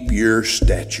keep your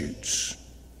statutes.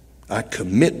 I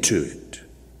commit to it.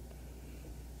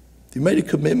 Have you made a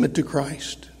commitment to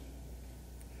Christ?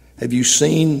 Have you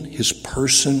seen his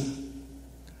person?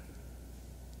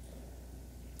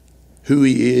 Who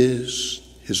he is,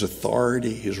 his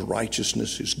authority, his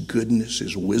righteousness, his goodness,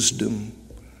 his wisdom,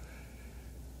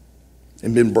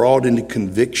 and been brought into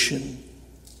conviction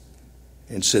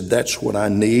and said, that's what I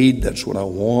need, that's what I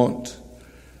want,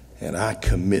 and I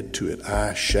commit to it.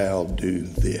 I shall do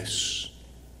this.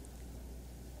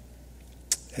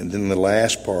 And then the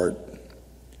last part,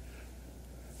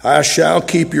 I shall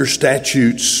keep your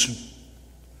statutes.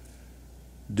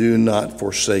 Do not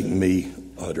forsake me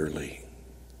utterly.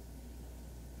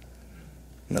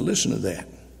 Now listen to that.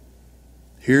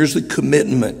 Here's the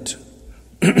commitment.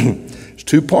 There's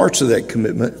two parts of that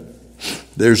commitment.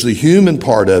 There's the human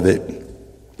part of it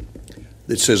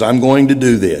that says, I'm going to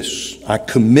do this. I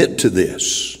commit to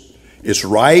this. It's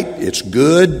right, it's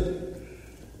good,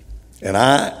 and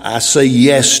I say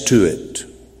yes to it.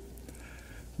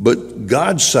 But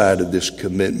God's side of this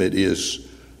commitment is,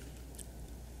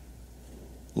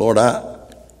 Lord, I'm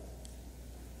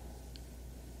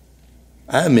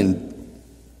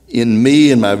in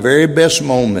me, in my very best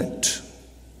moment,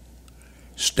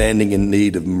 standing in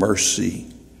need of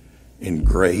mercy and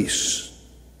grace.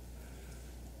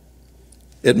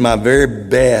 At my very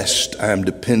best, I'm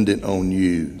dependent on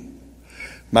you.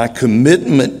 My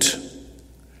commitment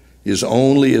is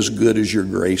only as good as your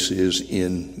grace is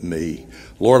in me.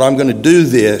 Lord, I'm going to do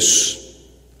this.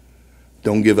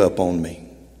 Don't give up on me.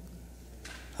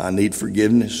 I need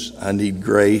forgiveness. I need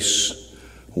grace.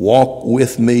 Walk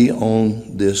with me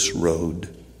on this road,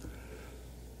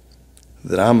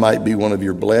 that I might be one of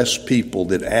your blessed people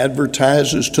that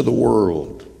advertises to the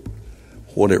world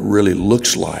what it really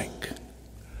looks like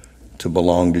to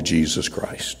belong to Jesus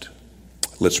Christ.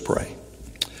 Let's pray.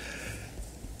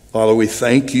 Father, we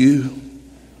thank you.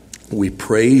 We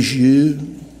praise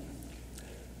you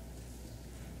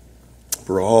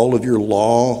for all of your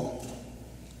law,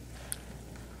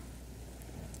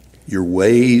 your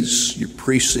ways, your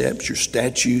precepts, your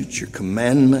statutes, your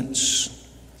commandments,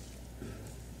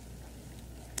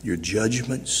 your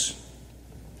judgments.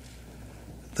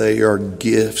 They are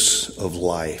gifts of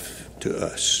life to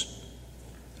us.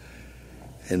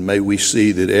 And may we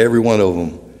see that every one of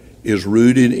them is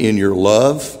rooted in your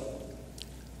love,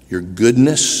 your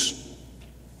goodness,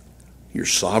 your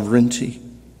sovereignty.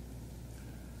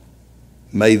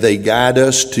 May they guide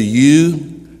us to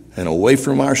you and away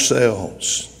from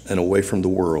ourselves and away from the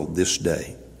world this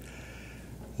day.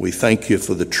 We thank you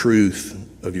for the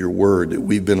truth of your word, that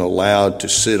we've been allowed to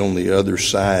sit on the other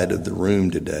side of the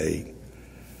room today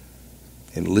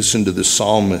and listen to the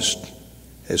psalmist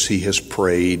as he has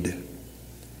prayed,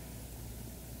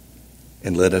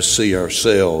 and let us see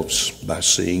ourselves by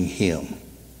seeing him.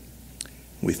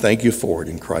 We thank you for it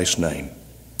in Christ's name.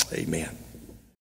 Amen.